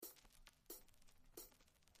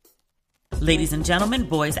Ladies and gentlemen,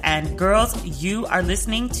 boys and girls, you are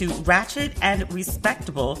listening to Ratchet and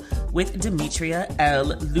Respectable with Demetria L.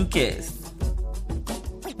 Lucas.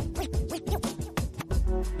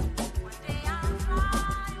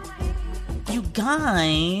 You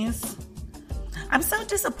guys, I'm so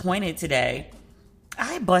disappointed today.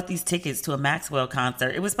 I bought these tickets to a Maxwell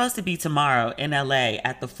concert. It was supposed to be tomorrow in LA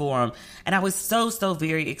at the Forum, and I was so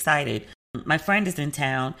very excited. My friend is in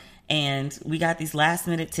town, and we got these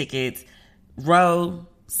last-minute tickets, row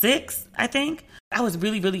 6, I think. I was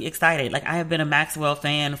really excited. Like, I have been a Maxwell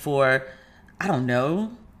fan for, I don't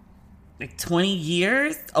know, like 20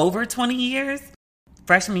 years, over 20 years.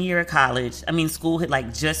 Freshman year of college, school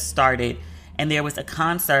had just started, and there was a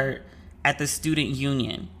concert at the Student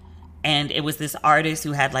Union. And it was this artist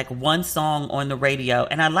who had one song on the radio,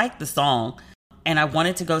 and I liked the song, and I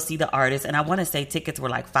wanted to go see the artist, and I want to say tickets were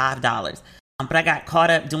 $5. But I got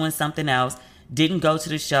caught up doing something else, didn't go to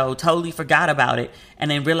the show, totally forgot about it, and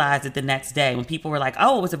then realized it the next day when people were like,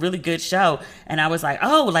 oh, it was a really good show. And I was like,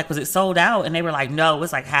 oh, was it sold out? And they were like, no, it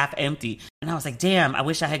was half empty. And I was like, damn, I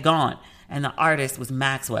wish I had gone. And the artist was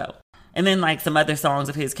Maxwell. And then some other songs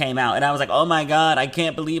of his came out, and I was like, oh my God, I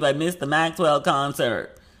can't believe I missed the Maxwell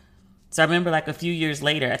concert. So I remember a few years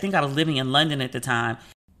later, I think I was living in London at the time,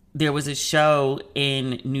 there was a show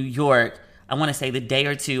in New York, I want to say the day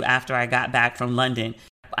or two after I got back from London.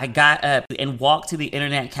 I got up and walked to the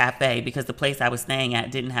internet cafe because the place I was staying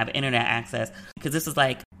at didn't have internet access, because this was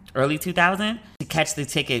early 2000, to catch the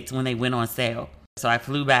tickets when they went on sale. So I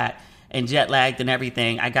flew back and jet lagged and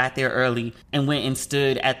everything. I got there early and went and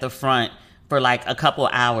stood at the front for a couple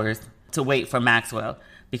hours to wait for Maxwell,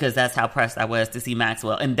 because that's how pressed I was to see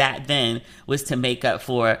Maxwell. And that then was to make up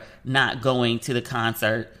for not going to the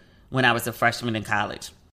concert when I was a freshman in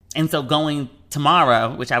college. And so going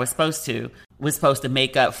tomorrow, which I was supposed to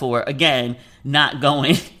make up for, again, not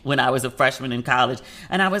going when I was a freshman in college.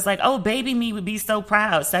 And I was like, oh, baby me would be so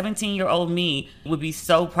proud. 17-year-old me would be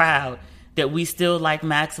so proud that we still like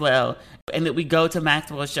Maxwell and that we go to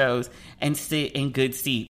Maxwell shows and sit in good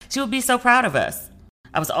seats. She would be so proud of us.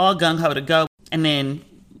 I was all gung-ho to go. And then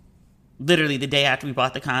literally the day after we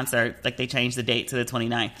bought the concert, they changed the date to the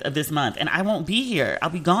 29th of this month. And I won't be here. I'll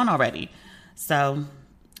be gone already. So,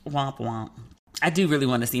 womp womp. I do really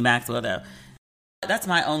want to see Maxwell, though. That's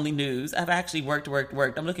my only news. I've actually worked.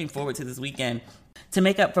 I'm looking forward to this weekend. To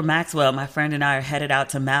make up for Maxwell, my friend and I are headed out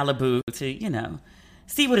to Malibu to,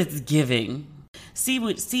 see what it's giving. See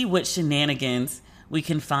what shenanigans we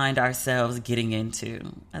can find ourselves getting into.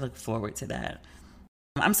 I look forward to that.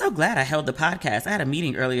 I'm so glad I held the podcast. I had a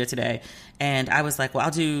meeting earlier today, and I was like, well,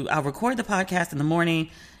 I'll record the podcast in the morning,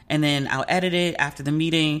 and then I'll edit it after the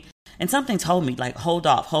meeting. And something told me, hold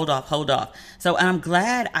off. So I'm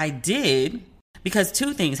glad I did, because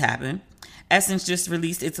two things happened. Essence just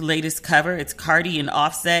released its latest cover. It's Cardi and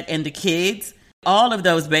Offset and the kids. All of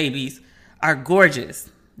those babies are gorgeous.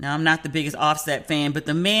 Now, I'm not the biggest Offset fan, but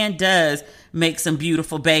the man does make some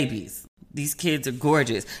beautiful babies. These kids are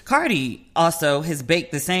gorgeous. Cardi also has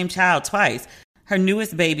baked the same child twice. Her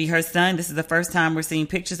newest baby, her son, this is the first time we're seeing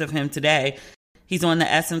pictures of him today. He's on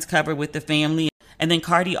the Essence cover with the family. And then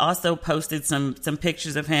Cardi also posted some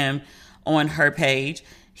pictures of him on her page.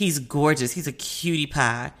 He's gorgeous. He's a cutie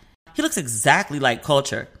pie. He looks exactly like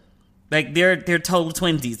Culture. They're total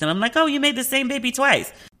twinsies. And I'm like, oh, you made the same baby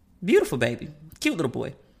twice. Beautiful baby. Cute little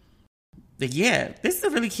boy. But yeah, this is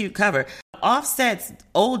a really cute cover. Offset's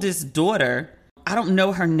oldest daughter, I don't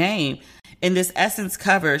know her name. In this Essence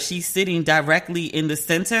cover, she's sitting directly in the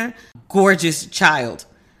center. Gorgeous child.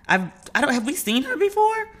 Have we seen her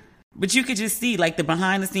before? But you could just see the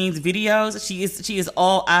behind the scenes videos. She is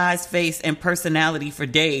all eyes, face, and personality for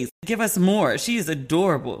days. Give us more. She is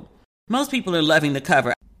adorable. Most people are loving the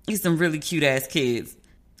cover. These some really cute ass kids.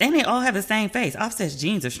 And they all have the same face. Offset's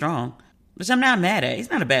genes are strong, which I'm not mad at. He's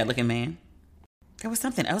not a bad looking man. There was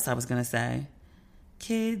something else I was going to say.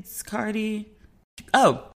 Kids, Cardi.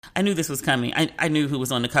 Oh, I knew this was coming. I knew who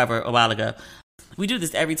was on the cover a while ago. We do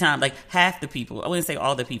this every time. Half the people, I wouldn't say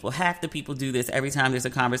all the people, half the people do this every time there's a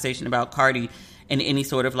conversation about Cardi in any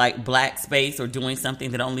sort of black space or doing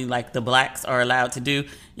something that only the blacks are allowed to do.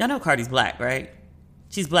 Y'all know Cardi's black, right?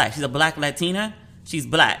 She's black. She's a black Latina. She's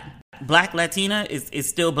black. Black Latina is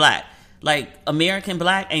still black. American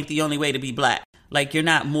black ain't the only way to be black. You're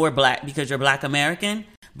not more black because you're black American.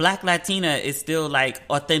 Black Latina is still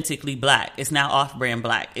authentically black. It's now off-brand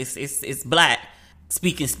black. It's black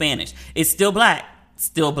speaking Spanish. It's still black.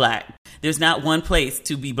 Still black. There's not one place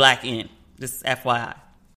to be black in. Just FYI.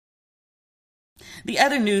 The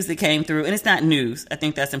other news that came through, and it's not news. I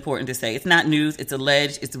think that's important to say. It's not news. It's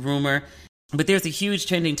alleged. It's a rumor. But there's a huge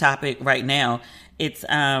trending topic right now. It's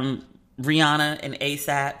Rihanna and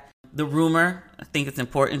ASAP. The rumor, I think it's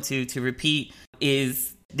important to repeat,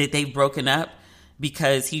 is that they've broken up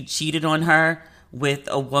because he cheated on her with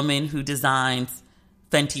a woman who designs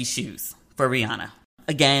Fenty shoes for Rihanna.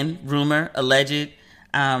 Again, rumor, alleged.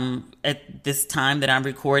 At this time that I'm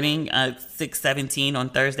recording, 6:17 on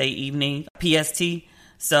Thursday evening, PST.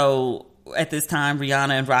 So at this time,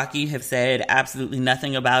 Rihanna and Rocky have said absolutely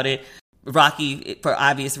nothing about it. Rocky, for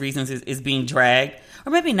obvious reasons, is being dragged.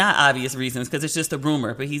 Or maybe not obvious reasons, because it's just a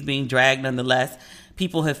rumor, but he's being dragged nonetheless.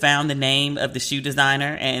 People have found the name of the shoe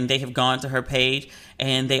designer, and they have gone to her page,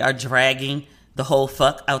 and they are dragging the whole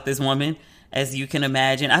fuck out this woman, as you can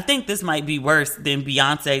imagine. I think this might be worse than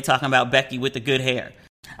Beyonce talking about Becky with the good hair.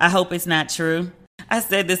 I hope it's not true. I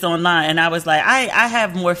said this online, and I was like, I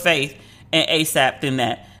have more faith in ASAP than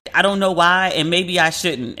that. I don't know why, and maybe I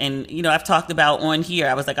shouldn't. And, you know, I've talked about on here,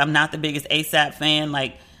 I was like, I'm not the biggest ASAP fan.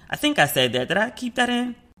 Like, I think I said that. Did I keep that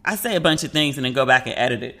in? I say a bunch of things and then go back and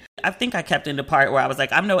edit it. I think I kept in the part where I was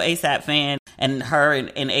like, I'm no ASAP fan, and her and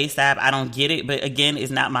ASAP, I don't get it. But again,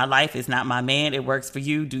 it's not my life. It's not my man. It works for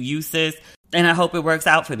you. Do you, sis? And I hope it works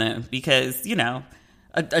out for them because, you know,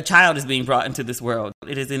 a child is being brought into this world.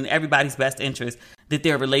 It is in everybody's best interest that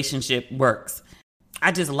their relationship works.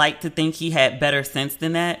 I just like to think he had better sense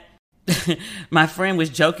than that. My friend was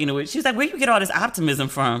joking to it. She was like, where you get all this optimism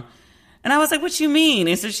from? And I was like, what you mean?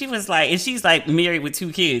 And so she was like, and she's like married with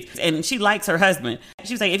 2 kids and she likes her husband.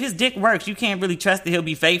 She was like, if his dick works, you can't really trust that he'll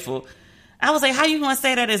be faithful. I was like, how you going to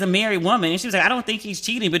say that as a married woman? And she was like, I don't think he's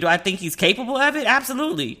cheating, but do I think he's capable of it?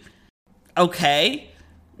 Absolutely. Okay.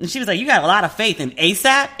 And she was like, you got a lot of faith in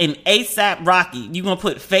ASAP and ASAP Rocky. You going to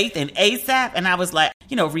put faith in ASAP? And I was like,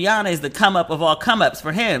 you know, Rihanna is the come up of all come ups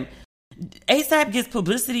for him. ASAP gets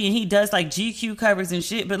publicity and he does like GQ covers and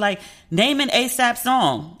shit, but like name an ASAP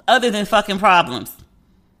song other than fucking Problems.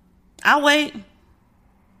 I'll wait.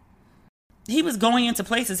 He was going into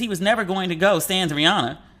places he was never going to go, sans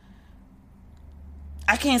Rihanna.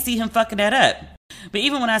 I can't see him fucking that up. But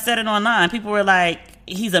even when I said it online, people were like,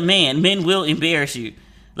 he's a man. Men will embarrass you.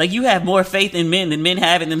 Like, you have more faith in men than men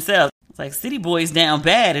have in themselves. It's like, City Boy's down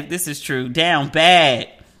bad if this is true. Down bad.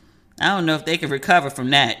 I don't know if they can recover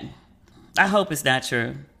from that. I hope it's not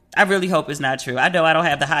true. I really hope it's not true. I know I don't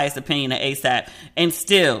have the highest opinion of ASAP. And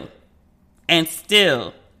still,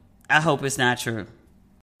 I hope it's not true.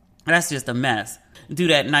 That's just a mess. Do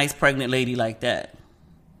that nice pregnant lady like that.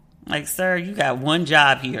 Like, sir, you got one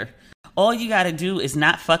job here. All you got to do is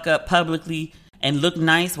not fuck up publicly and look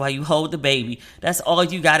nice while you hold the baby. That's all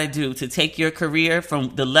you got to do to take your career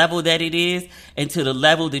from the level that it is and to the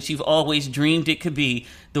level that you've always dreamed it could be.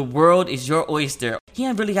 The world is your oyster. He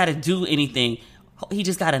ain't really got to do anything. He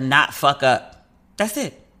just got to not fuck up. That's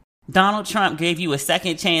it. Donald Trump gave you a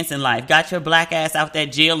second chance in life. Got your black ass out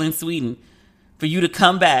that jail in Sweden for you to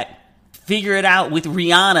come back. Figure it out with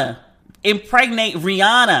Rihanna. Impregnate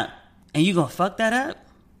Rihanna. And you gonna fuck that up?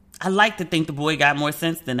 I like to think the boy got more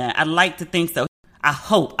sense than that. I like to think so. I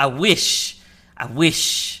hope, I wish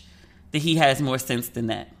that he has more sense than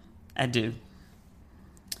that. I do.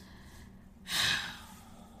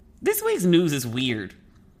 This week's news is weird.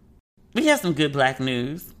 We have some good black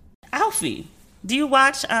news. Alfie. Do you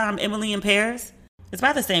watch Emily in Paris? It's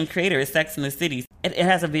by the same creator as Sex and the City. It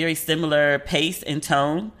has a very similar pace and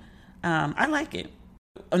tone. I like it.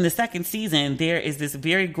 On the second season, there is this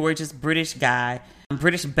very gorgeous British guy,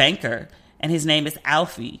 British banker, and his name is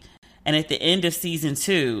Alfie. And at the end of season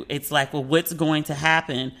 2, it's like, well, what's going to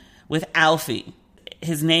happen with Alfie?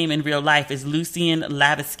 His name in real life is Lucien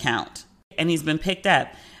Laviscount. And he's been picked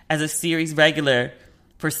up as a series regular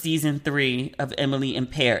for season 3 of Emily in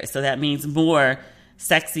Paris. So that means more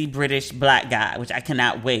sexy British black guy, which I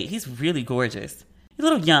cannot wait. He's really gorgeous. He's a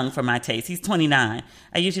little young for my taste. He's 29.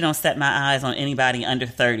 I usually don't set my eyes on anybody under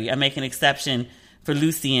 30. I make an exception for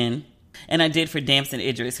Lucien, and I did for Damson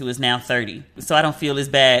Idris, who is now 30. So I don't feel as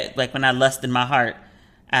bad like when I lust in my heart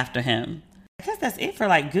after him. I guess that's it for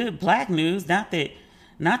like good black news. Not that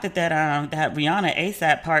Rihanna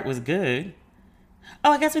ASAP part was good.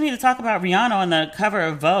 Oh, I guess we need to talk about Rihanna on the cover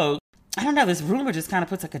of Vogue. I don't know, this rumor just kind of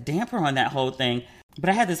puts like a damper on that whole thing. But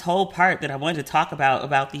I had this whole part that I wanted to talk about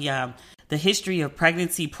the history of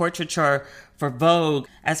pregnancy portraiture for Vogue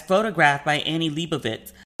as photographed by Annie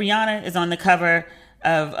Leibovitz. Rihanna is on the cover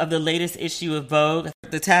of the latest issue of Vogue.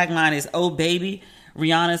 The tagline is, "Oh baby,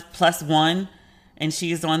 Rihanna's +1." And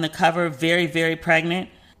she is on the cover, very, very pregnant,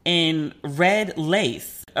 in red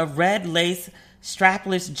lace. A red lace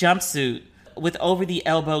strapless jumpsuit with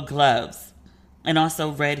over-the-elbow gloves. And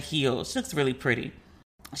also red heels. She looks really pretty.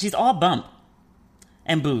 She's all bump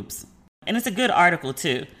and boobs. And it's a good article,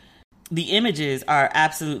 too. The images are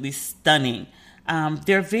absolutely stunning.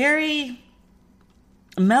 They're very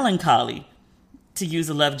melancholy, to use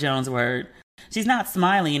a Love Jones word. She's not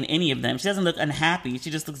smiling in any of them. She doesn't look unhappy.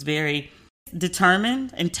 She just looks very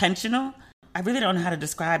determined, intentional. I really don't know how to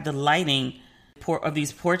describe the lighting of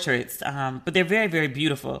these portraits, but they're very, very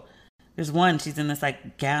beautiful. There's one, she's in this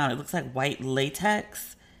like gown. It looks like white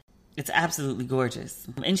latex. It's absolutely gorgeous.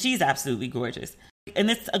 And she's absolutely gorgeous.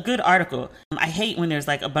 And it's a good article. I hate when there's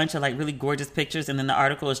like a bunch of like really gorgeous pictures and then the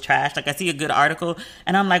article is trash. Like I see a good article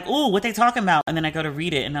and I'm like, ooh, what they talking about? And then I go to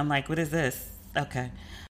read it and I'm like, what is this? Okay.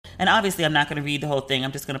 And obviously I'm not going to read the whole thing.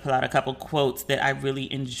 I'm just going to pull out a couple quotes that I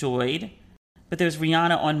really enjoyed. But there's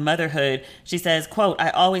Rihanna on motherhood. She says, quote,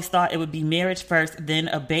 I always thought it would be marriage first, then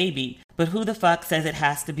a baby. But who the fuck says it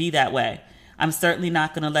has to be that way? I'm certainly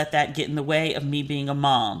not going to let that get in the way of me being a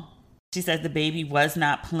mom. She says the baby was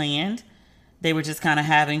not planned. They were just kind of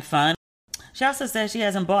having fun. She also says she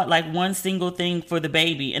hasn't bought like one single thing for the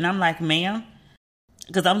baby. And I'm like, ma'am,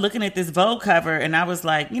 because I'm looking at this Vogue cover and I was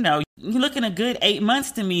like, you know, you're looking a good 8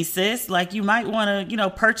 months to me, sis. Like you might want to, you know,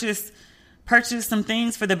 purchase some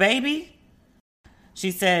things for the baby.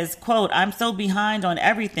 She says, quote, I'm so behind on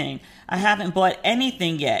everything. I haven't bought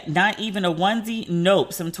anything yet. Not even a onesie.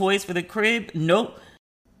 Nope. Some toys for the crib. Nope.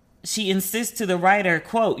 She insists to the writer,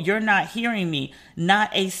 quote, you're not hearing me. Not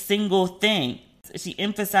a single thing. She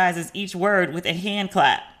emphasizes each word with a hand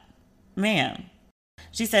clap. Ma'am.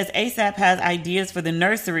 She says ASAP has ideas for the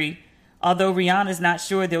nursery, although Rihanna's not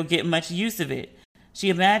sure they'll get much use of it. She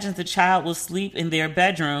imagines the child will sleep in their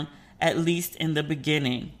bedroom, at least in the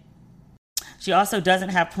beginning. She also doesn't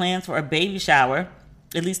have plans for a baby shower,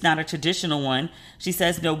 at least not a traditional one. She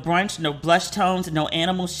says no brunch, no blush tones, no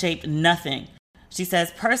animal-shaped nothing. She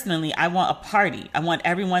says, personally, I want a party. I want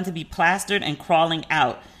everyone to be plastered and crawling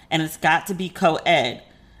out, and it's got to be co-ed.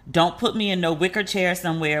 Don't put me in no wicker chair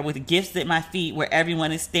somewhere with gifts at my feet where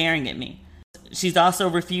everyone is staring at me. She's also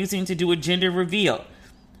refusing to do a gender reveal.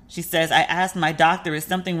 She says, I asked my doctor, is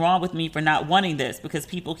something wrong with me for not wanting this? Because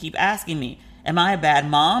people keep asking me, am I a bad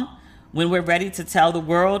mom? When we're ready to tell the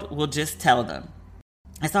world, we'll just tell them.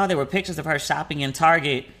 I saw there were pictures of her shopping in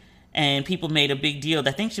Target and people made a big deal.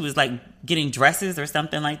 I think she was like getting dresses or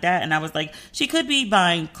something like that. And I was like, she could be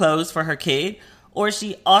buying clothes for her kid, or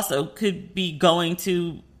she also could be going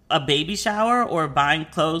to a baby shower or buying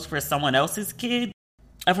clothes for someone else's kid.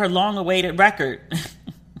 Of her long-awaited record.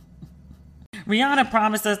 Rihanna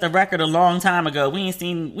promised us the record a long time ago. We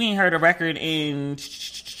ain't heard a record in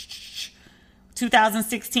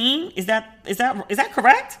 2016. Is that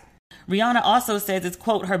correct? Rihanna also says it's,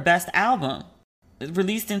 quote, her best album.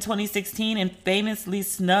 Released in 2016 and famously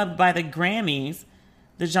snubbed by the Grammys,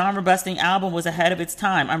 the genre-busting album was ahead of its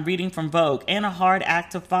time. I'm reading from Vogue, and a hard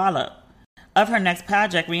act to follow. Of her next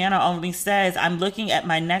project, Rihanna only says, I'm looking at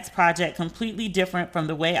my next project completely different from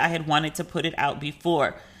the way I had wanted to put it out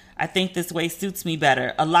before. I think this way suits me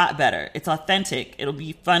better, a lot better. It's authentic. It'll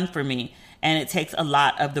be fun for me. And it takes a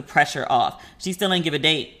lot of the pressure off. She still ain't give a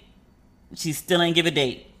date.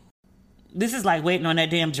 This is like waiting on that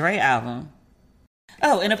damn Dre album.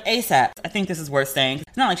 Oh, and of ASAP, I think this is worth saying.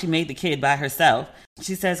 It's not like she made the kid by herself.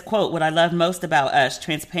 She says, quote, what I love most about us,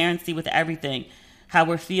 transparency with everything. How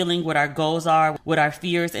we're feeling, what our goals are, what our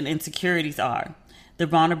fears and insecurities are. The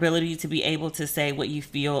vulnerability to be able to say what you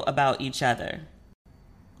feel about each other.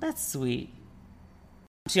 That's sweet.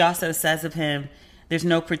 She also says of him, there's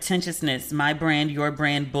no pretentiousness, my brand, your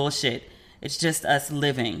brand bullshit. It's just us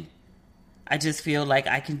living. I just feel like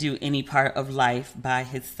I can do any part of life by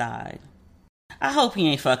his side. I hope he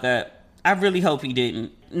ain't fuck up. I really hope he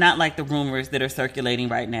didn't. Not like the rumors that are circulating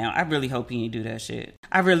right now. I really hope he ain't do that shit.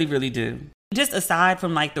 I really, really do. Just aside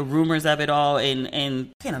from like the rumors of it all and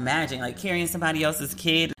I can't imagine like carrying somebody else's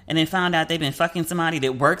kid and then find out they've been fucking somebody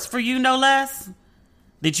that works for you, no less.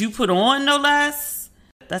 That you put on, no less.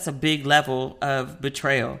 That's a big level of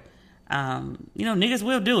betrayal. Niggas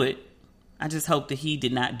will do it. I just hope that he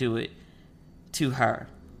did not do it to her.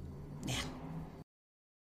 Yeah.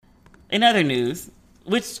 In other news,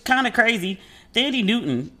 which kind of crazy, Thandie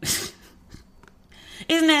Newton.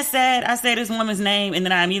 Isn't that sad? I say this woman's name and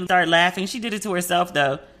then I immediately start laughing. She did it to herself,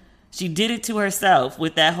 though. She did it to herself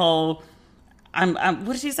with that whole, what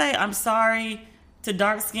did she say? I'm sorry to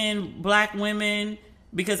dark-skinned black women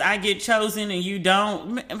because I get chosen and you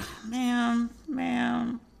don't.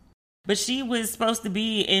 Ma'am. But she was supposed to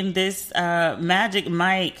be in this Magic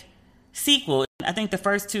Mike sequel. I think the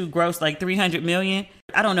first two grossed like $300 million.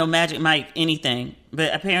 I don't know Magic Mike anything,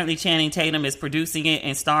 but apparently Channing Tatum is producing it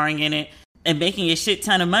and starring in it and making a shit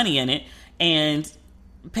ton of money in it. And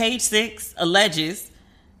Page Six alleges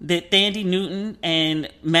that Thandie Newton and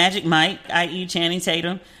Magic Mike, i.e. Channing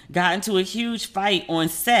Tatum, got into a huge fight on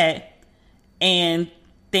set and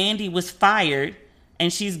Thandie was fired,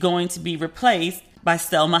 and she's going to be replaced by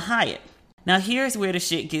Selma Hayek. Now, here's where the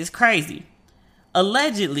shit gets crazy.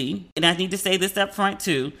 Allegedly, and I need to say this up front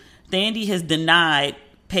too, Thandie has denied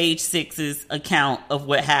Page Six's account of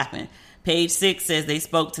what happened. Page Six says they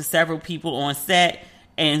spoke to several people on set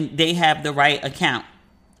and they have the right account.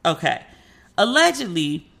 Okay.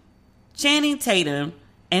 Allegedly, Channing Tatum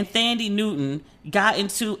and Thandie Newton got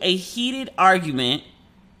into a heated argument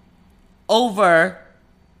over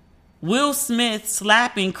Will Smith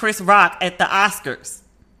slapping Chris Rock at the Oscars.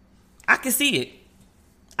 I can see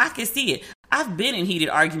it. I've been in heated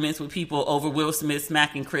arguments with people over Will Smith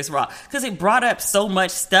smacking Chris Rock because it brought up so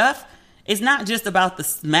much stuff. It's not just about the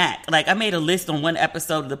smack. Like, I made a list on one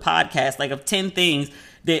episode of the podcast, like, of 10 things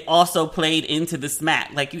that also played into the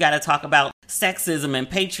smack. Like, you got to talk about sexism and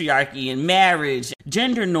patriarchy and marriage,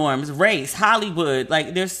 gender norms, race, Hollywood.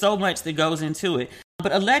 Like, there's so much that goes into it.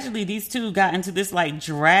 But allegedly, these two got into this, like,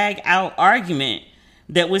 drag out argument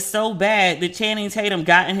that was so bad that Channing Tatum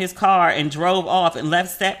got in his car and drove off and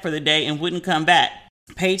left set for the day and wouldn't come back.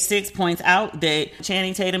 Page Six points out that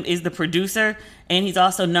Channing Tatum is the producer and he's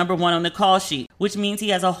also number one on the call sheet, which means he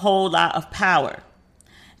has a whole lot of power.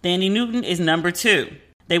 Thandie Newton is number two.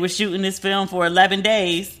 They were shooting this film for 11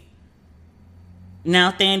 days.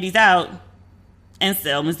 Now Thandie's out and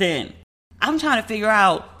Selma's in. I'm trying to figure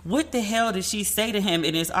out what the hell did she say to him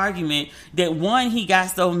in this argument that, one, he got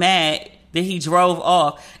so mad that he drove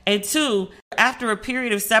off, and two, after a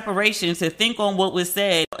period of separation, to think on what was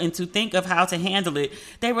said and to think of how to handle it,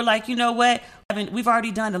 they were like, you know what? We've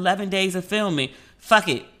already done 11 days of filming. Fuck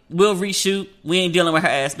it. We'll reshoot. We ain't dealing with her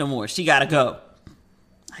ass no more. She gotta go.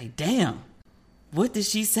 Like, damn. What did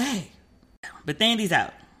she say? But Thandie's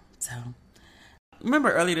out. So,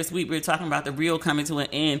 remember earlier this week, we were talking about The Real coming to an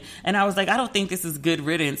end. And I was like, I don't think this is good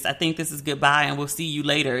riddance. I think this is goodbye and we'll see you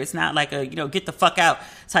later. It's not like a, get the fuck out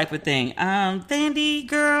type of thing. Thandie,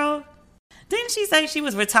 girl, didn't she say she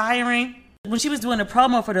was retiring? When she was doing a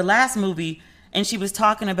promo for the last movie and she was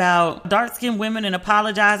talking about dark-skinned women and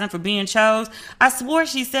apologizing for being chose, I swore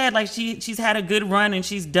she said like she's had a good run and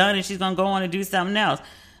she's done and she's going to go on and do something else.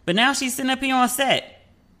 But now she's sitting up here on set.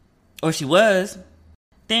 Or she was.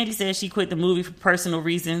 Thandie said she quit the movie for personal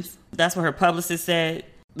reasons. That's what her publicist said.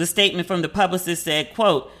 The statement from the publicist said,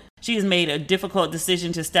 quote, she has made a difficult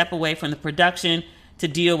decision to step away from the production to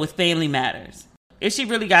deal with family matters. If she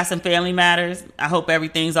really got some family matters, I hope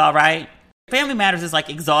everything's all right. Family matters is like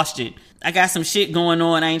exhaustion. I got some shit going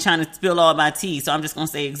on. I ain't trying to spill all my tea, so I'm just going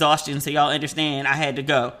to say exhaustion so y'all understand I had to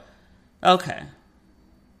go. Okay.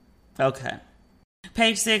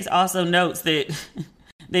 Page Six also notes that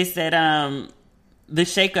they said, the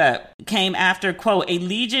shakeup came after, quote, a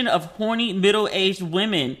legion of horny middle-aged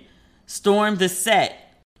women stormed the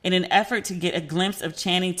set in an effort to get a glimpse of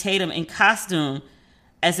Channing Tatum in costume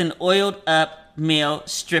as an oiled-up male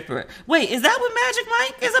stripper. Wait, is that what Magic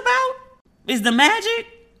Mike is about? Is the magic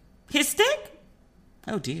his stick?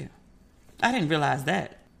 Oh, dear. I didn't realize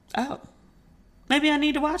that. Oh. Maybe I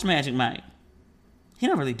need to watch Magic Mike. He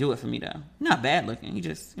don't really do it for me, though. Not bad looking. He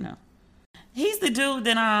just, He's the dude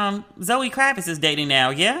that Zoe Kravitz is dating now,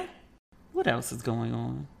 yeah? What else is going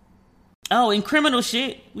on? Oh, in criminal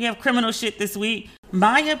shit. We have criminal shit this week.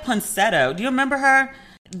 Maya Ponsetto. Do you remember her?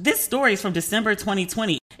 This story is from December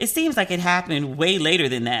 2020. It seems like it happened way later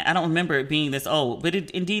than that. I don't remember it being this old, but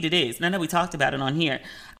indeed it is. And I know we talked about it on here.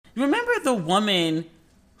 You remember the woman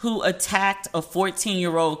who attacked a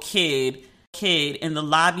 14-year-old kid in the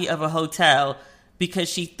lobby of a hotel because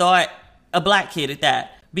she thought, a black kid at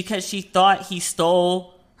that, because she thought he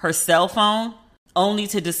stole her cell phone, only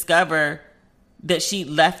to discover that she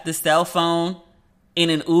left the cell phone in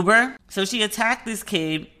an Uber. So she attacked this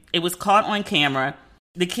kid. It was caught on camera.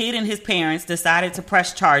 The kid and his parents decided to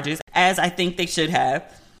press charges, as I think they should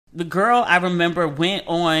have. The girl, I remember, went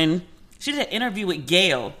on, she did an interview with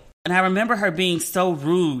Gayle, and I remember her being so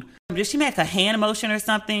rude. Did she make a hand motion or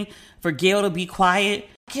something for Gayle to be quiet?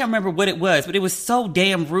 I can't remember what it was, but it was so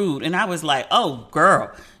damn rude. And I was like, oh,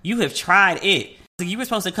 girl, you have tried it. So you were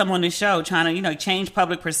supposed to come on this show trying to, change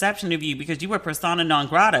public perception of you because you were persona non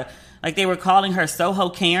grata. Like they were calling her Soho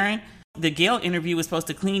Karen. The Gayle interview was supposed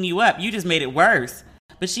to clean you up. You just made it worse.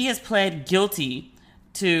 But she has pled guilty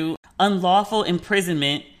to unlawful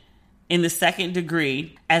imprisonment in the second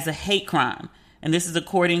degree as a hate crime. And this is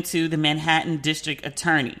according to the Manhattan District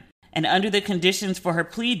Attorney. And under the conditions for her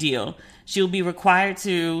plea deal, she'll be required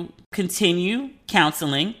to continue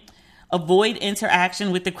counseling, avoid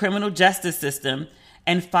interaction with the criminal justice system,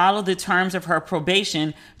 and follow the terms of her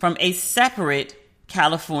probation from a separate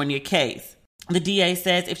California case. The DA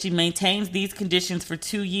says if she maintains these conditions for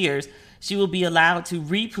 2 years, She will be allowed to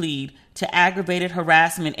replead to aggravated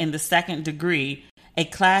harassment in the second degree, a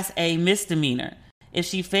Class A misdemeanor. If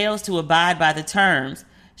she fails to abide by the terms,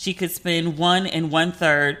 she could spend 1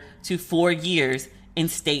 1/3 to 4 years in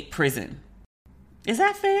state prison. Is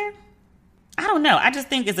that fair? I don't know. I just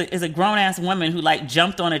think as a grown-ass woman who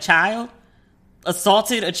jumped on a child,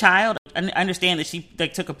 assaulted a child. I understand that she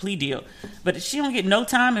took a plea deal, but she don't get no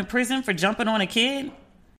time in prison for jumping on a kid.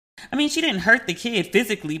 I mean, she didn't hurt the kid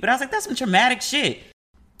physically, but I was like, that's some traumatic shit.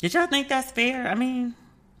 Did y'all think that's fair? I mean,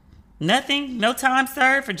 nothing? No time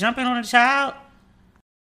served for jumping on a child?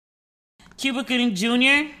 Cuba Gooding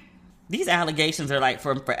Jr., these allegations are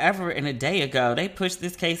from forever and a day ago. They pushed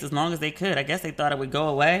this case as long as they could. I guess they thought it would go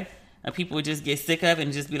away and people would just get sick of it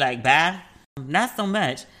and just be like, bye. Not so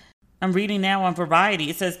much. I'm reading now on Variety.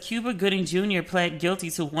 It says Cuba Gooding Jr. pled guilty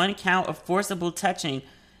to 1 count of forcible touching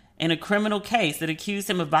in a criminal case that accused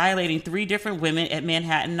him of violating 3 different women at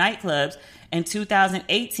Manhattan nightclubs in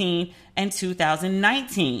 2018 and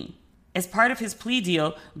 2019. As part of his plea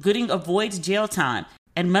deal, Gooding avoids jail time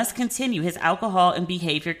and must continue his alcohol and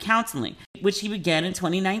behavior counseling, which he began in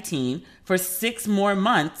 2019, for 6 more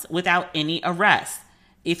months without any arrest.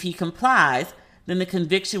 If he complies, then the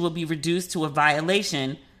conviction will be reduced to a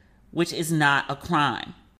violation, which is not a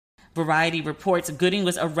crime. Variety reports Gooding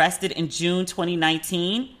was arrested in June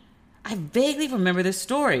 2019. I vaguely remember this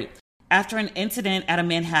story. After an incident at a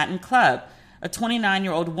Manhattan club, a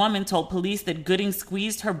 29-year-old woman told police that Gooding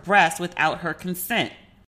squeezed her breast without her consent.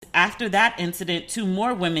 After that incident, 2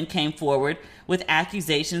 more women came forward with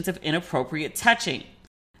accusations of inappropriate touching.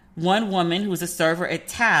 One woman, who was a server at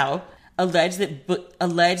Tao, alleged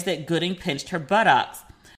that Gooding pinched her buttocks.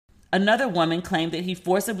 Another woman claimed that he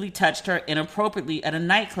forcibly touched her inappropriately at a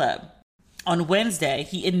nightclub. On Wednesday,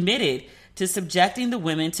 he admitted to subjecting the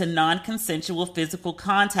women to non-consensual physical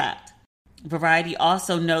contact. Variety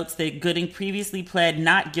also notes that Gooding previously pled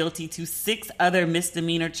not guilty to 6 other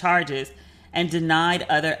misdemeanor charges and denied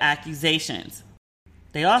other accusations.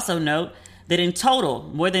 They also note that in total,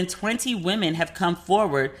 more than 20 women have come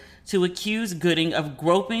forward to accuse Gooding of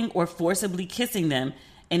groping or forcibly kissing them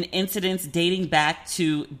in incidents dating back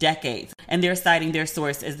to decades, and they're citing their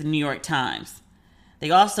source as the New York Times.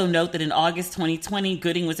 They also note that in August 2020,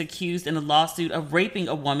 Gooding was accused in a lawsuit of raping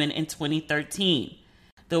a woman in 2013.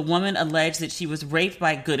 The woman alleged that she was raped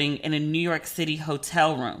by Gooding in a New York City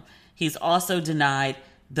hotel room. He's also denied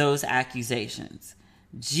those accusations.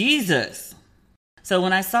 Jesus! So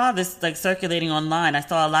when I saw this circulating online, I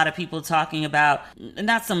saw a lot of people talking about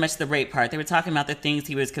not so much the rape part. They were talking about the things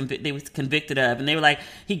he was convicted of. And they were like,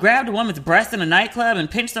 he grabbed a woman's breast in a nightclub and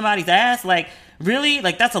pinched somebody's ass? Really?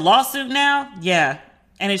 That's a lawsuit now? Yeah.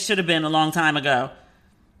 And it should have been a long time ago.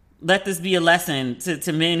 Let this be a lesson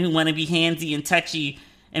to men who want to be handsy and touchy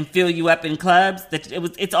and fill you up in clubs.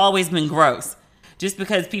 It's always been gross. Just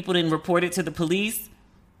because people didn't report it to the police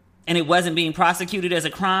and it wasn't being prosecuted as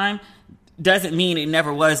a crime doesn't mean it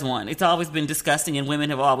never was one. It's always been disgusting and women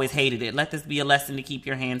have always hated it. Let this be a lesson to keep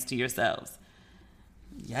your hands to yourselves.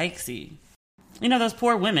 Yikesy. Those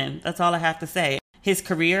poor women. That's all I have to say. His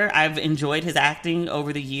career, I've enjoyed his acting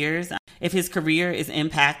over the years. If his career is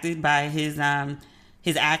impacted by his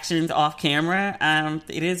actions off camera,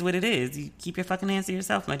 it is what it is. You keep your fucking hands to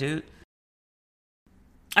yourself, my dude.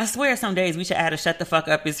 I swear some days we should add a shut the fuck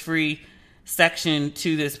up is free section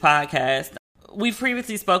to this podcast. We've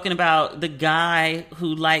previously spoken about the guy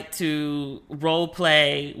who liked to role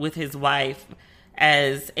play with his wife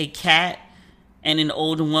as a cat and an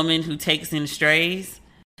old woman who takes in strays.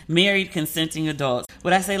 Married, consenting adults.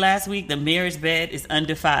 What I say last week, the marriage bed is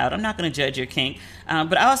undefiled. I'm not going to judge your kink,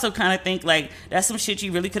 but I also kind of think that's some shit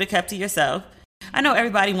you really could have kept to yourself. I know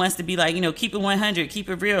everybody wants to be keep it 100, keep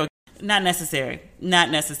it real. Not necessary. Not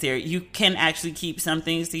necessary. You can actually keep some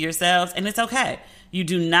things to yourselves, and it's okay. You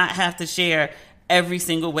do not have to share every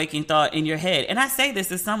single waking thought in your head. And I say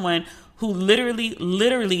this as someone who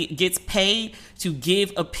literally gets paid to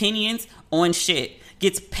give opinions on shit,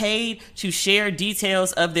 gets paid to share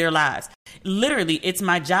details of their lives. Literally, it's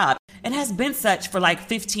my job. It has been such for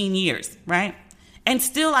 15 years, right? And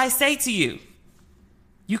still I say to you,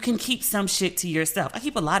 you can keep some shit to yourself. I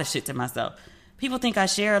keep a lot of shit to myself. People think I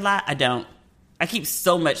share a lot. I don't. I keep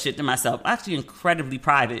so much shit to myself. I'm actually incredibly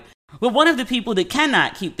private. But one of the people that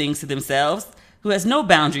cannot keep things to themselves, who has no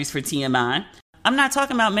boundaries for TMI, I'm not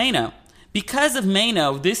talking about Mano. Because of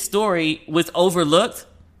Mano, this story was overlooked.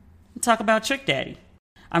 Talk about Trick Daddy.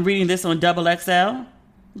 I'm reading this on Double XL.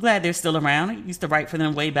 Glad they're still around. I used to write for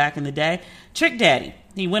them way back in the day. Trick Daddy.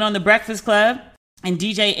 He went on The Breakfast Club, and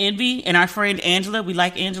DJ Envy and our friend Angela, we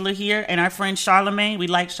like Angela here, and our friend Charlamagne, we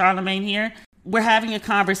like Charlamagne here. We're having a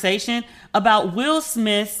conversation about Will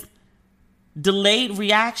Smith's delayed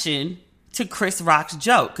reaction to Chris Rock's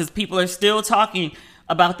joke because people are still talking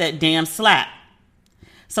about that damn slap.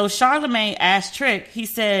 So Charlamagne asked Trick, he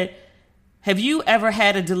said, have you ever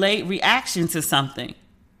had a delayed reaction to something?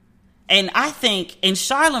 And I think in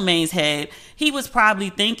Charlamagne's head, he was probably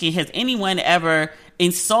thinking, has anyone ever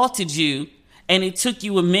insulted you and it took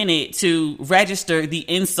you a minute to register the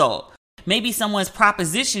insult? Maybe someone's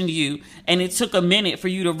propositioned you and it took a minute for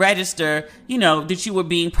you to register, that you were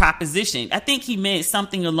being propositioned. I think he meant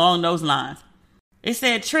something along those lines. It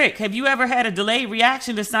said, Trick, have you ever had a delayed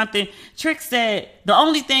reaction to something? Trick said, the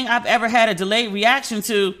only thing I've ever had a delayed reaction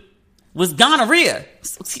to was gonorrhea.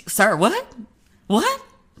 Sir, what? What?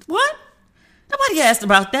 Nobody asked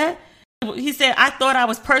about that. He said, I thought I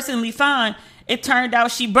was personally fine. It turned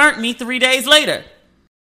out she burnt me 3 days later.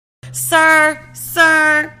 Sir.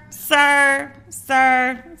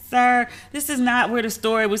 This is not where the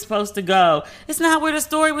story was supposed to go. It's not where the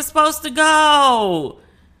story was supposed to go.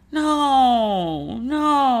 No.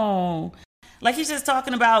 Like he's just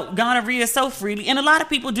talking about gonorrhea so freely. And a lot of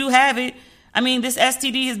people do have it. I mean, this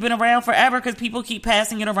STD has been around forever because people keep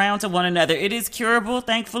passing it around to one another. It is curable,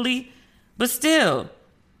 thankfully. But still,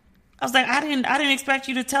 I was like, I didn't expect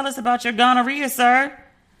you to tell us about your gonorrhea, sir.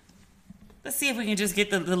 Let's see if we can just get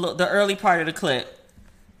the early part of the clip.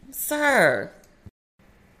 Sir.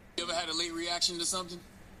 You ever had a late reaction to something?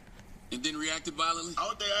 And then reacted violently? I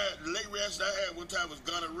don't think I had the late reaction I had one time was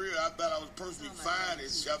gonorrhea. I thought I was personally fine, and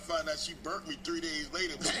I found out she burnt me 3 days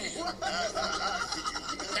later. Only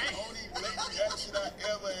late reaction I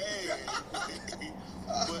ever had.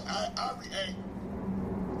 But I react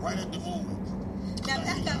right at the moment. Now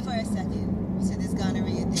back up for a second to this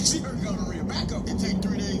gonorrhea thing. She heard gonorrhea. Back up. It takes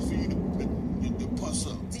 3 days for you to puss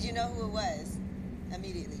up. Did you know who it was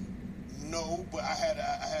immediately? No, but I had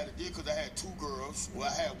a deal because I had 2 girls. Well,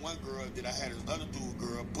 I had one girl, then I had this other dude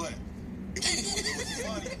girl, but it was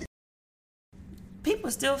funny. People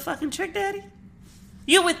still fucking Trick Daddy?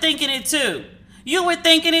 You were thinking it too.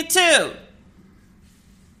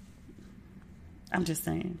 I'm just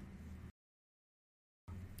saying.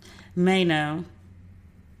 Mano.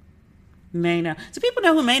 Do people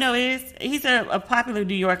know who Mano is? He's a popular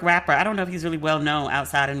New York rapper. I don't know if he's really well known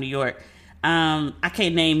outside of New York. I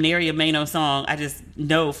can't name nary a Mano song. I just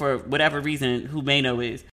know for whatever reason who Mano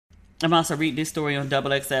is. I'm also reading this story on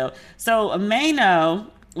Double XL. So Mano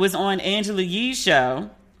was on Angela Yee's show.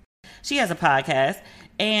 She has a podcast.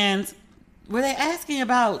 And were they asking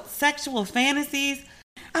about sexual fantasies?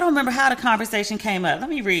 I don't remember how the conversation came up. Let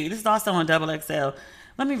me read. This is also on Double XL.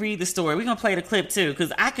 Let me read the story. We're going to play the clip too,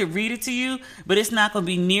 because I could read it to you, but it's not going to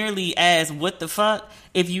be nearly as what the fuck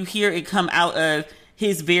if you hear it come out of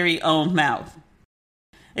his very own mouth.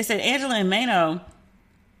 They said Angela and Mano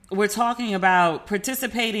were talking about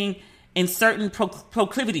participating in certain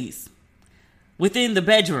proclivities within the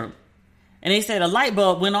bedroom. And they said a light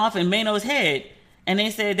bulb went off in Mano's head. And they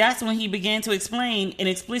said that's when he began to explain in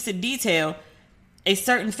explicit detail a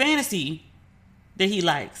certain fantasy that he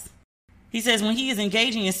likes. He says when he is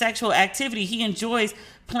engaging in sexual activity, he enjoys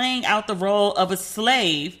playing out the role of a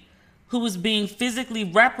slave who was being physically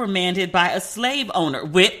reprimanded by a slave owner.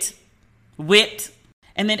 Whipped.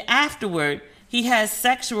 And then afterward, he has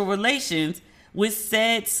sexual relations with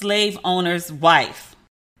said slave owner's wife.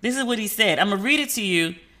 This is what he said. I'm going to read it to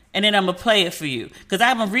you, and then I'm going to play it for you. Because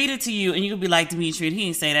I'm going to read it to you, and you'll be like, Demetri, he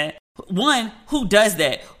didn't say that. One, who does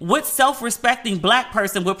that? What self-respecting black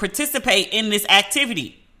person would participate in this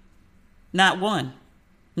activity? Not one.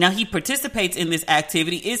 Now, he participates in this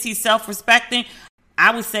activity. Is he self-respecting?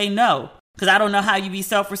 I would say no, because I don't know how you be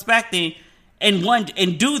self-respecting and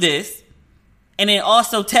do this and then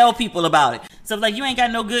also tell people about it. So, like, you ain't got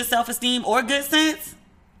no good self-esteem or good sense?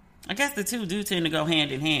 I guess the two do tend to go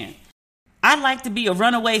hand in hand. I'd like to be a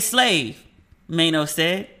runaway slave, Mano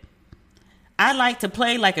said. I like to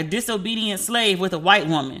play like a disobedient slave with a white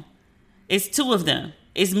woman. It's 2 of them.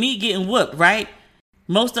 It's me getting whooped, right?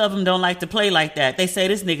 Most of them don't like to play like that. They say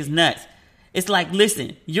this nigga's nuts. It's like,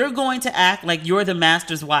 listen, you're going to act like you're the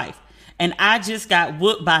master's wife. And I just got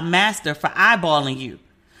whooped by master for eyeballing you.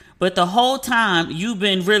 But the whole time you've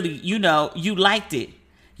been really, you liked it.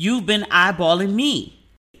 You've been eyeballing me.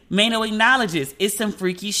 Mano acknowledges it's some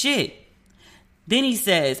freaky shit. Then he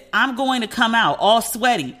says, I'm going to come out all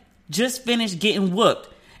sweaty, just finished getting whooped.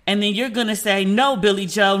 And then you're going to say, no, Billy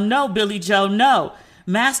Joe, no.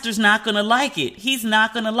 Master's not going to like it. He's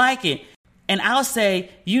not going to like it. And I'll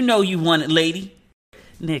say, you know you want it, lady.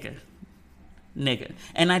 Nigga.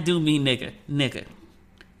 And I do mean nigga.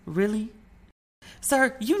 Really?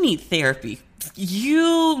 Sir, you need therapy.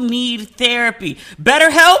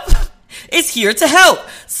 BetterHelp? is here to help.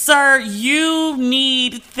 Sir, you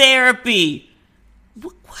need therapy.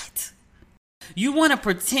 What? You want to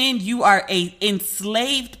pretend you are a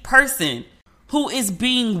enslaved person who is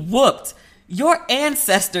being whooped. Your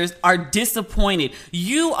ancestors are disappointed.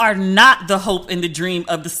 You are not the hope and the dream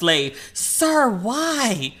of the slave. Sir,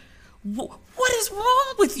 why? What is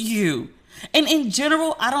wrong with you? And in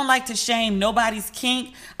general, I don't like to shame nobody's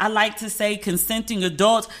kink. I like to say consenting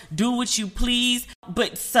adults, do what you please.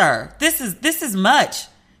 But sir, this is much.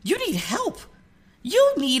 You need help.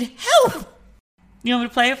 You need help. You want me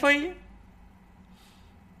to play it for you?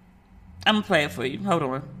 I'm going to play it for you. Hold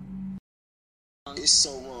on. It's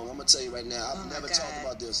so wrong. I'm going to tell you right now. I've never talked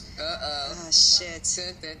about this. Oh, shit.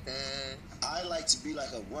 I like to be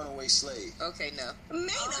like a runaway slave. Okay, no.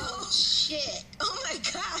 Oh, shit. Oh, my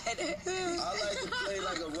God. I like to play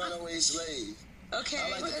like a runaway slave. Okay.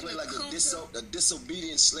 I like to play like a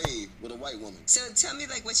disobedient slave with a white woman. So tell me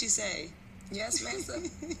like what you say. Yes, master.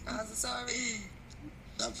 I'm sorry.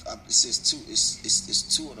 It's just two.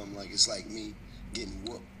 It's two of them. Like it's like me getting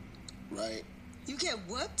whooped, right? You get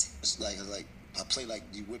whooped? It's like I play like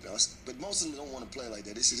you whip us, but most of them don't want to play like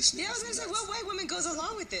that. This Yeah, I was gonna say, what white woman goes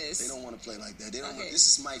along with this? They don't want to play like that. They don't. Okay. This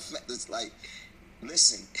is my. It's like,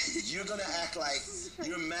 listen, you're gonna act like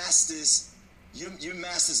your master's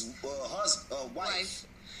wife.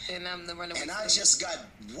 And I'm the runaway. And I just got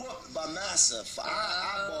whooped by Massa for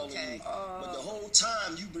eyeballing me. But the whole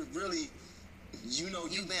time you've been really, you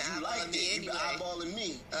like it. Anyway. You've been eyeballing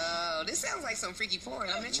me. Oh, this sounds like some freaky porn.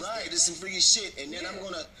 I'm interested. Right, this is some freaky shit. And then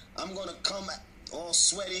I'm gonna come all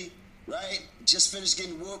sweaty, right? Just finished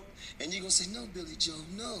getting whooped, and you're gonna say, "No, Billy Joe,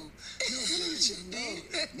 no, Billy Joe, no.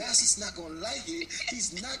 Massa's not gonna like it.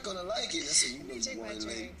 He's not gonna like it." I said, "You know you want to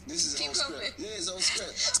like this is whole script. Yeah, it's whole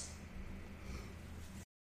script."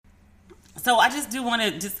 So I just do want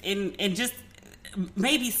to just in just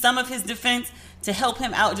maybe some of his defense to help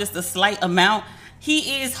him out just a slight amount.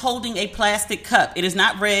 He is holding a plastic cup. It is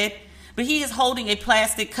not red, but he is holding a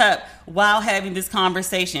plastic cup while having this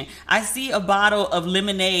conversation. I see a bottle of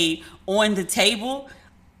lemonade on the table.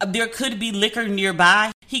 There could be liquor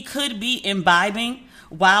nearby. He could be imbibing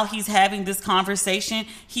while he's having this conversation.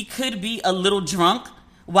 He could be a little drunk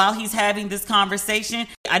while he's having this conversation.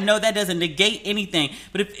 I know that doesn't negate anything,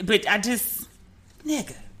 but I just,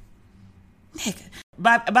 nigga,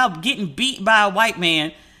 about getting beat by a white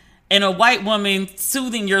man and a white woman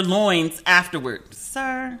soothing your loins afterward.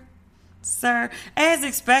 Sir, as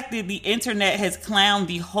expected, the internet has clowned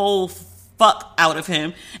the whole fuck out of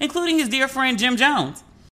him, including his dear friend Jim Jones.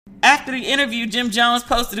 After the interview, Jim Jones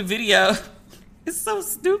posted a video. It's so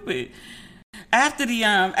stupid. After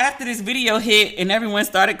this video hit and everyone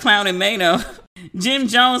started clowning Mano, Jim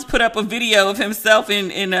Jones put up a video of himself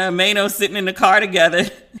and Mano sitting in the car together,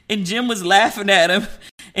 and Jim was laughing at him.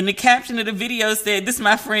 And the caption of the video said, "This is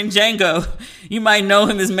my friend Django. You might know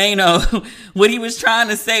him as Mano." What he was trying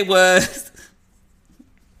to say was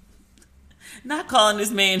not calling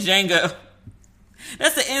this man Django.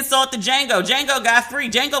 That's an insult to Django. Django got free.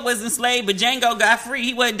 Django was enslaved, but Django got free.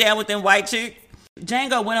 He wasn't down with them white chicks.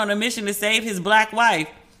 Django went on a mission to save his black wife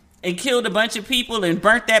and killed a bunch of people and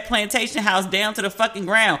burnt that plantation house down to the fucking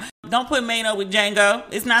ground. Don't put Mano with Django.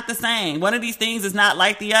 It's not the same. One of these things is not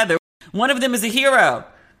like the other. One of them is a hero.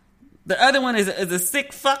 The other one is a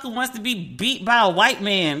sick fuck who wants to be beat by a white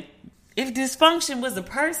man. If dysfunction was a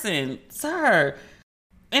person, sir.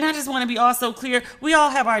 And I just want to be also clear, we all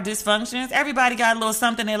have our dysfunctions. Everybody got a little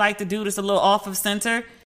something they like to do that's a little off of center.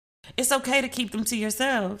 It's okay to keep them to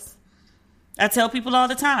yourselves. I tell people all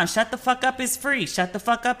the time, shut the fuck up is free. Shut the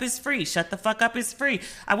fuck up is free. Shut the fuck up is free.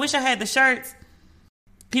 I wish I had the shirts.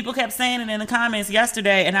 People kept saying it in the comments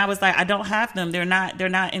yesterday, and I was like, I don't have them. They're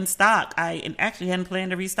not in stock. I actually hadn't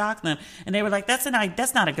planned to restock them. And they were like, that's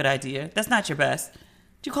not a good idea. That's not your best.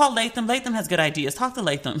 Did you call Latham? Latham has good ideas. Talk to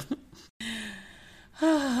Latham.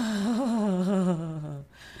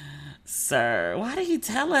 Sir, why did he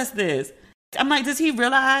tell us this? I'm like, does he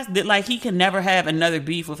realize that like he can never have another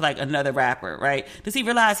beef with like another rapper, right? Does he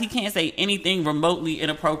realize he can't say anything remotely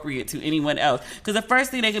inappropriate to anyone else? Because the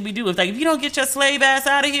first thing they could be doing is like, if you don't get your slave ass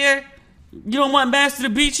out of here, you don't want Master to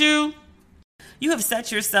beat you. You have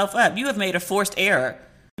set yourself up. You have made a forced error.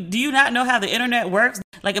 Do you not know how the internet works?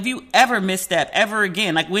 Like if you ever misstep ever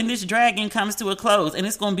again, like when this dragging comes to a close, and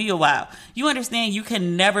it's going to be a while, you understand you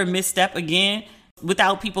can never misstep again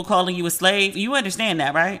without people calling you a slave. You understand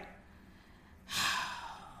that, right?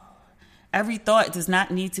 Every thought does not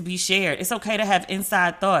need to be shared. It's okay to have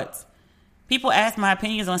inside thoughts. People ask my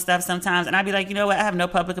opinions on stuff sometimes, and I'd be like, you know what? I have no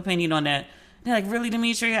public opinion on that. They're like, really,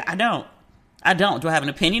 Demetria? I don't. I don't. Do I have an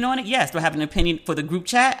opinion on it? Yes. Do I have an opinion for the group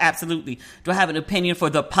chat? Absolutely. Do I have an opinion for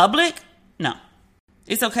the public? No.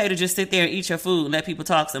 It's okay to just sit there and eat your food and let people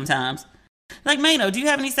talk sometimes. Like, Mano, do you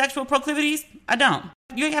have any sexual proclivities? I don't.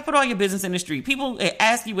 You ain't got to put all your business in the street. People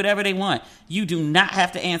ask you whatever they want. You do not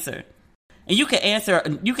have to answer. And you can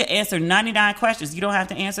answer 99 questions. You don't have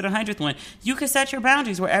to answer the 100th one. You can set your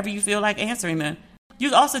boundaries wherever you feel like answering them. You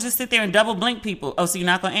can also just sit there and double blink people. Oh, so you're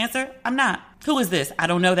not going to answer? I'm not. Who is this? I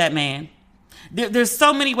don't know that man. There's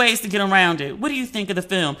so many ways to get around it. What do you think of the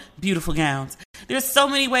film Beautiful Gowns? There's so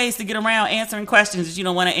many ways to get around answering questions that you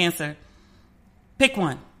don't want to answer. Pick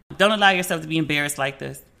one. Don't allow yourself to be embarrassed like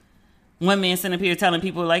this. One man sitting up here telling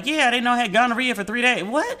people like, yeah, I didn't know I had gonorrhea for 3 days.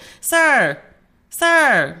 What? Sir.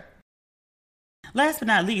 Last but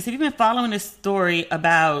not least, have you been following this story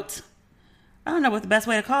about, I don't know what the best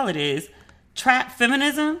way to call it is, trap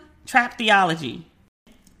feminism, trap theology?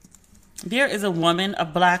 There is a woman, a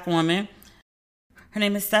black woman. Her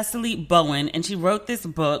name is Cecily Bowen, and she wrote this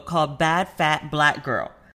book called Bad Fat Black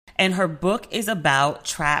Girl. And her book is about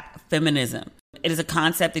trap feminism. It is a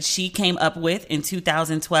concept that she came up with in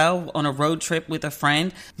 2012 on a road trip with a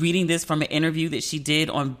friend, reading this from an interview that she did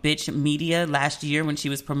on Bitch Media last year when she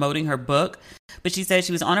was promoting her book. But she said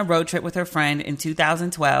she was on a road trip with her friend in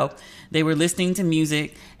 2012. They were listening to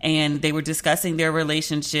music and they were discussing their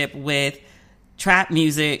relationship with trap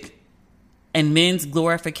music and men's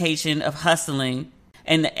glorification of hustling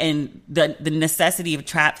and the necessity of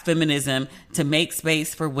trap feminism to make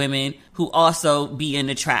space for women who also be in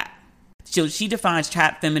the trap. So she defines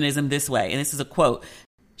trap feminism this way, and this is a quote.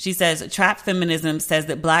 She says, trap feminism says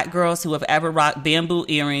that black girls who have ever rocked bamboo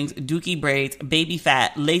earrings, dookie braids, baby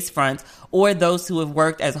fat, lace fronts, or those who have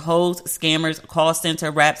worked as hoes, scammers, call center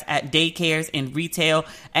reps at daycares and retail,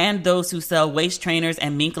 and those who sell waist trainers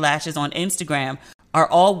and mink lashes on Instagram are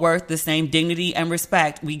all worth the same dignity and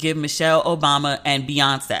respect we give Michelle Obama and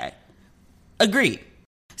Beyonce. Agreed.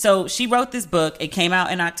 So she wrote this book. It came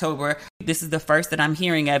out in October. This is the first that I'm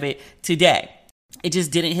hearing of it today. It just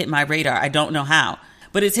didn't hit my radar. I don't know how,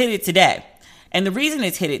 but it's hit it today. And the reason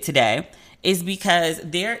it's hit it today is because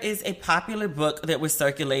there is a popular book that was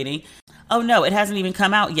circulating. Oh no, it hasn't even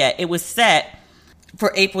come out yet. It was set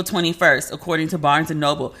for April 21st, according to Barnes &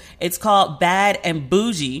 Noble. It's called Bad and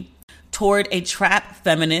Bougie: Toward a Trap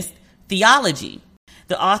Feminist Theology.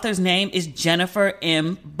 The author's name is Jennifer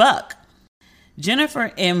M. Buck.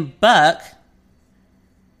 Jennifer M. Buck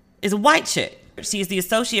is a white chick. She is the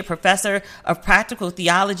associate professor of practical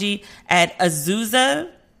theology at Azusa,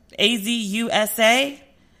 A-Z-U-S-A,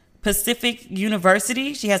 Pacific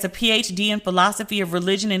University. She has a PhD in philosophy of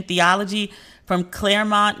religion and theology from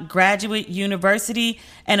Claremont Graduate University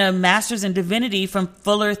and a master's in divinity from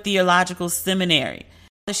Fuller Theological Seminary.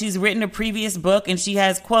 She's written a previous book and she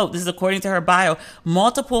has, quote, this is according to her bio,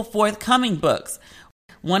 multiple forthcoming books.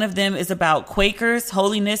 One of them is about Quakers,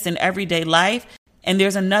 holiness, and everyday life. And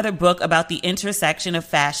there's another book about the intersection of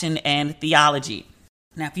fashion and theology.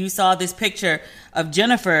 Now, if you saw this picture of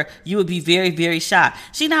Jennifer, you would be very, very shocked.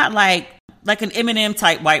 She's not like an Eminem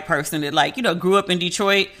type white person that grew up in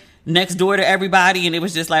Detroit next door to everybody. And it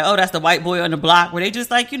was just like, oh, that's the white boy on the block, where they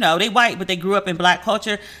just they white, but they grew up in black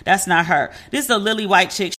culture. That's not her. This is a lily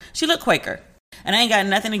white chick. She look Quaker. And I ain't got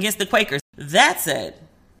nothing against the Quakers. That said,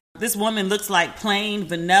 this woman looks like plain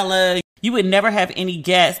vanilla. You would never have any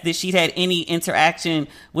guess that she'd had any interaction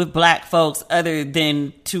with black folks other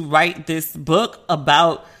than to write this book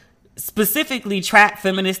about specifically trap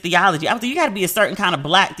feminist theology. I was you got to be a certain kind of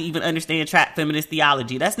black to even understand trap feminist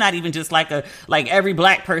theology. That's not even just like every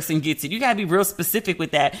black person gets it. You got to be real specific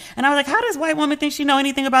with that. And I was like, how does white woman think she know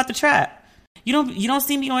anything about the trap? You don't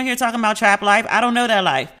see me on here talking about trap life. I don't know that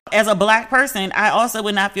life. As a black person, I also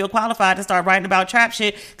would not feel qualified to start writing about trap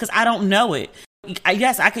shit because I don't know it.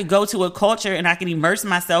 Yes, I could go to a culture and I can immerse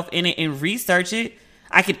myself in it and research it.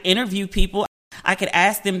 I could interview people. I could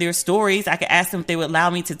ask them their stories. I could ask them if they would allow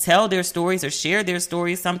me to tell their stories or share their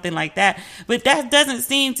stories, something like that. But that doesn't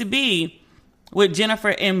seem to be what Jennifer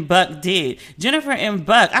M. Buck did. Jennifer M.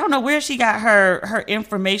 Buck, I don't know where she got her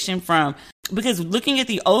information from, because looking at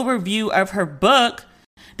the overview of her book,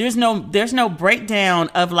 there's no breakdown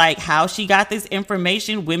of how she got this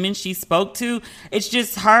information, women she spoke to. It's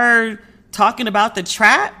just her talking about the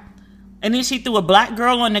trap. And then she threw a black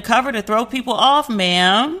girl on the cover to throw people off.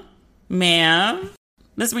 Ma'am.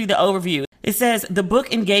 Let's read the overview. It says, the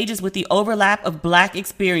book engages with the overlap of black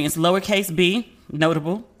experience, lowercase b,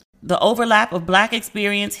 notable, the overlap of black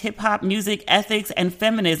experience, hip-hop, music, ethics, and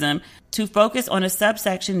feminism to focus on a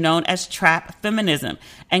subsection known as trap feminism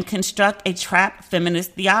and construct a trap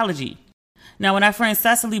feminist theology. Now, when our friend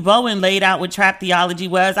Cecily Bowen laid out what trap theology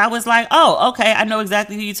was, I was like, oh, okay, I know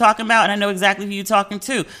exactly who you're talking about, and I know exactly who you're talking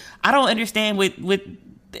to. I don't understand what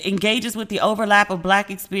engages with the overlap of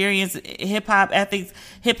Black experience, hip-hop ethics,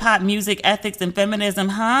 hip-hop music ethics, and feminism.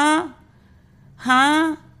 Huh?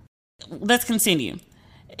 Let's continue.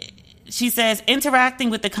 She says, interacting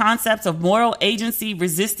with the concepts of moral agency,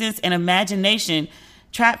 resistance, and imagination,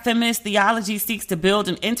 trap feminist theology seeks to build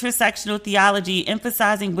an intersectional theology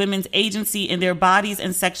emphasizing women's agency in their bodies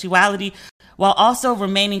and sexuality, while also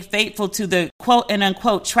remaining faithful to the quote and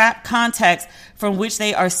unquote trap context from which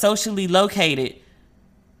they are socially located.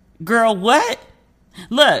 Girl, what?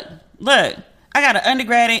 Look. I got an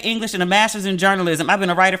undergrad in English and a master's in journalism. I've been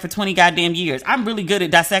a writer for 20 goddamn years. I'm really good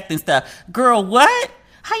at dissecting stuff. Girl, what?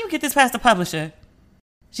 How you get this past the publisher?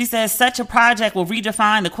 She says such a project will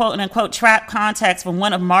redefine the quote-unquote trap context from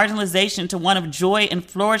one of marginalization to one of joy and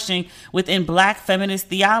flourishing within Black feminist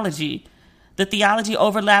theology. The theology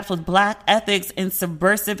overlaps with Black ethics and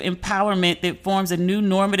subversive empowerment that forms a new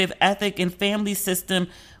normative ethic and family system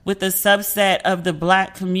with a subset of the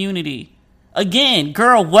Black community. Again,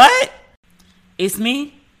 girl, what? It's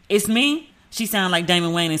me? She sound like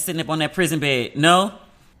Damon Wayans sitting up on that prison bed. No?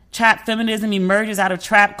 Trap feminism emerges out of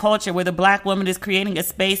trap culture where the Black woman is creating a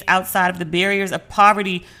space outside of the barriers of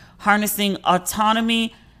poverty, harnessing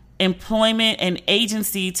autonomy, employment, and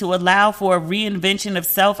agency to allow for a reinvention of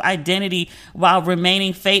self-identity while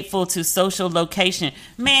remaining faithful to social location.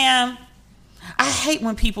 Ma'am, I hate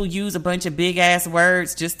when people use a bunch of big-ass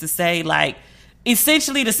words just to say, like,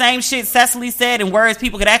 essentially the same shit Cecily said in words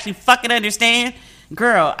people could actually fucking understand.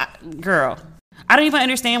 Girl. I don't even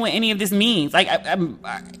understand what any of this means. Like, am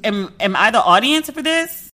I the audience for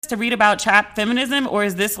this to read about trap feminism, or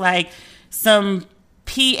is this like some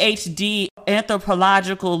PhD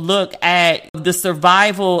anthropological look at the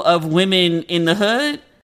survival of women in the hood?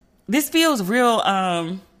 This feels real.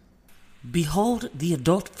 Behold the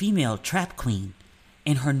adult female trap queen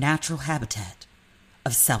in her natural habitat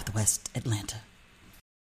of Southwest Atlanta.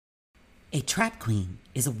 A trap queen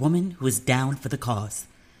is a woman who is down for the cause.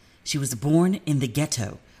 She was born in the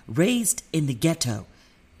ghetto, raised in the ghetto,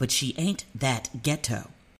 but she ain't that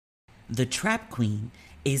ghetto. The trap queen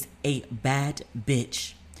is a bad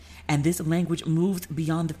bitch, and this language moves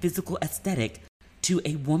beyond the physical aesthetic to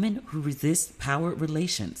a woman who resists power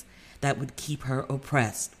relations that would keep her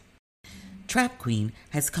oppressed. Trap queen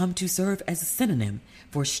has come to serve as a synonym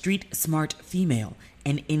for street smart female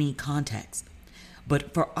in any context.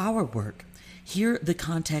 But for our work, here the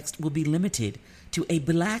context will be limited to a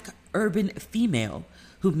Black urban female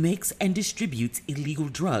who makes and distributes illegal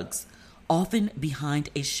drugs, often behind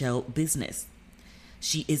a shell business.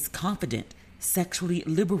 She is confident, sexually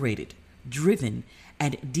liberated, driven,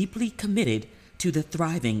 and deeply committed to the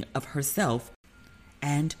thriving of herself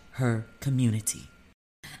and her community.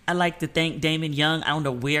 I'd like to thank Damon Young. I don't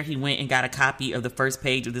know where he went and got a copy of the first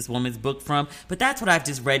page of this woman's book from, but that's what I've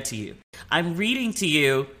just read to you. I'm reading to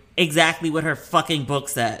you exactly what her fucking book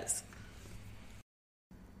says.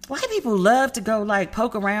 White people love to go like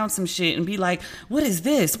poke around some shit and be like, what is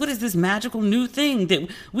this? What is this magical new thing that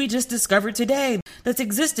we just discovered today that's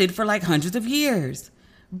existed for like hundreds of years?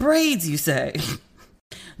 Braids, you say?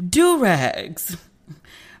 Do-rags?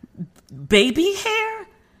 Baby hair?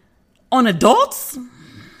 On adults?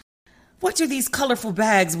 What do these colorful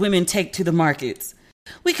bags women take to the markets?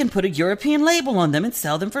 We can put a European label on them and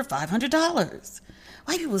sell them for $500.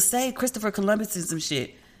 White people say Christopher Columbus and some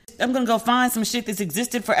shit. I'm going to go find some shit that's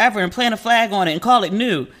existed forever and plant a flag on it and call it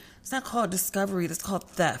new. It's not called discovery. That's called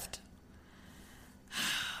theft.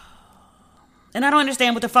 And I don't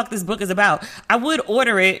understand what the fuck this book is about. I would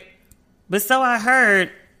order it, but so I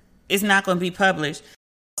heard it's not going to be published.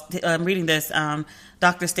 I'm reading this,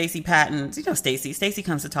 Dr. Stacey Patton. You know Stacey. Stacey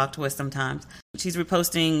comes to talk to us sometimes. She's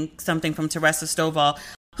reposting something from Teresa Stovall,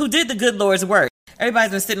 who did the good Lord's work.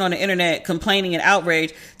 Everybody's been sitting on the internet complaining and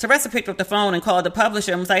outraged. Teresa picked up the phone and called the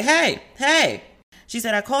publisher and was like, hey. She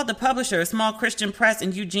said, I called the publisher, a small Christian press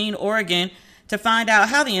in Eugene, Oregon, to find out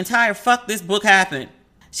how the entire fuck this book happened.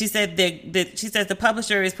 She said she says the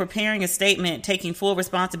publisher is preparing a statement taking full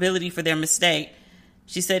responsibility for their mistake.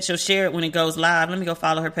 She said she'll share it when it goes live. Let me go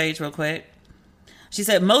follow her page real quick. She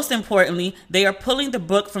said, most importantly, they are pulling the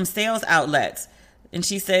book from sales outlets. And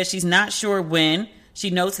she says she's not sure when. She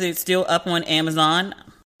notes that it's still up on Amazon.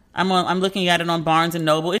 I'm looking at it on Barnes &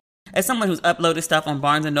 Noble. As someone who's uploaded stuff on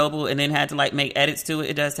Barnes & Noble and then had to like make edits to it,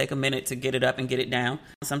 it does take a minute to get it up and get it down.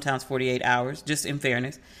 Sometimes 48 hours, just in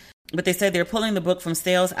fairness. But they said they're pulling the book from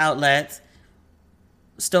sales outlets.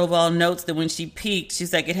 Stovall notes that when she peeked,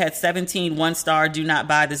 she's like, it had 17 one-star do not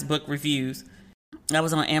buy this book reviews. That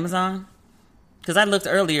was on Amazon? because I looked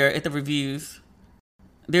earlier at the reviews.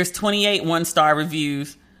 There's 28 one-star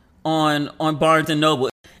reviews on Barnes & Noble.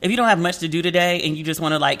 If you don't have much to do today and you just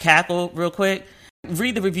want to like cackle real quick,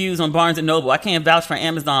 read the reviews on Barnes & Noble. I can't vouch for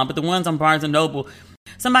Amazon, but the ones on Barnes & Noble,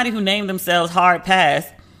 somebody who named themselves Hard Pass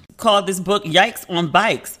called this book Yikes on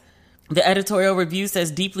Bikes. The editorial review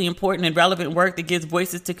says deeply important and relevant work that gives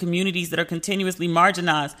voices to communities that are continuously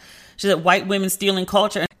marginalized. She said white women stealing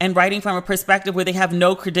culture and writing from a perspective where they have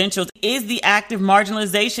no credentials is the active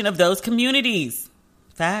marginalization of those communities.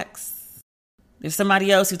 Facts. There's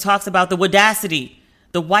somebody else who talks about the audacity.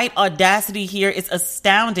 The white audacity here is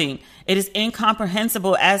astounding. It is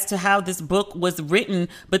incomprehensible as to how this book was written,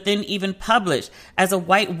 but then even published. As a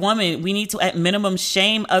white woman, we need to at minimum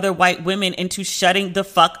shame other white women into shutting the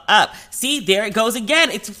fuck up. See, there it goes again.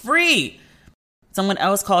 It's free. Someone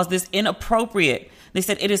else calls this inappropriate. They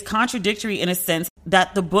said it is contradictory in a sense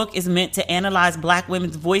that the book is meant to analyze black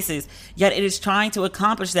women's voices, yet it is trying to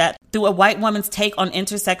accomplish that through a white woman's take on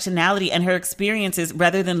intersectionality and her experiences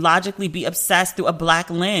rather than logically be obsessed through a black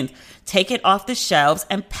lens. Take it off the shelves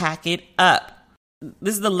and pack it up.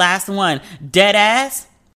 This is the last one. Dead ass.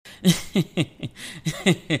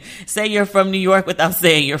 Say you're from New York without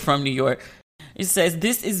saying you're from New York. It says,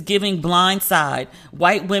 this is giving Blind Side,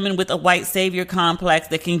 white women with a white savior complex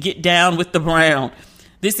that can get down with the brown.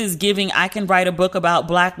 This is giving, I can write a book about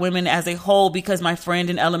black women as a whole because my friend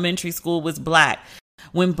in elementary school was black.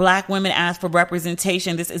 When black women ask for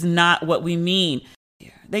representation, this is not what we mean.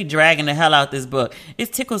 They dragging the hell out this book.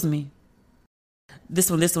 It tickles me. This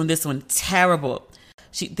one, terrible.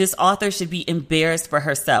 This author should be embarrassed for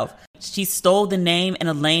herself. She stole the name in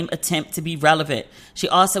a lame attempt to be relevant. She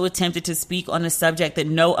also attempted to speak on a subject that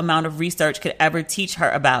no amount of research could ever teach her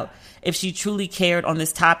about. If she truly cared on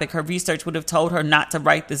this topic, her research would have told her not to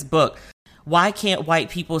write this book. Why can't white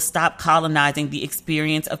people stop colonizing the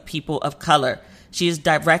experience of people of color? She is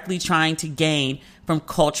directly trying to gain from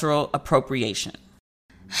cultural appropriation.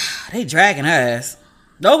 They dragging her ass.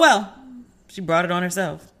 Oh well, she brought it on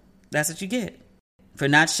herself. That's what you get for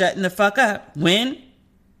not shutting the fuck up.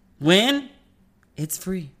 When it's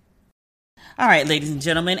free. All right, ladies and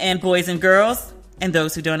gentlemen, and boys and girls, and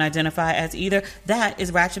those who don't identify as either, that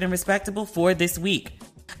is Ratchet and Respectable for this week.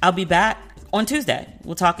 I'll be back on Tuesday.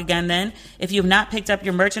 We'll talk again then. If you have not picked up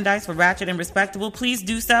your merchandise for Ratchet and Respectable, please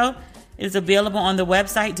do so. It is available on the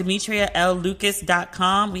website,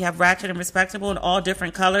 DemetriaLLucas.com. We have Ratchet and Respectable in all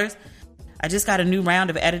different colors. I just got a new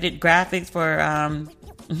round of edited graphics for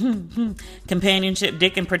companionship,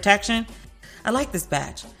 dick, and protection. I like this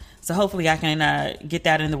batch. So hopefully I can get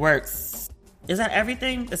that in the works. Is that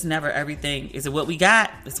everything? It's never everything. Is it what we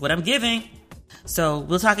got? It's what I'm giving. So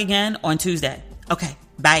we'll talk again on Tuesday. Okay,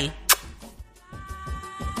 bye.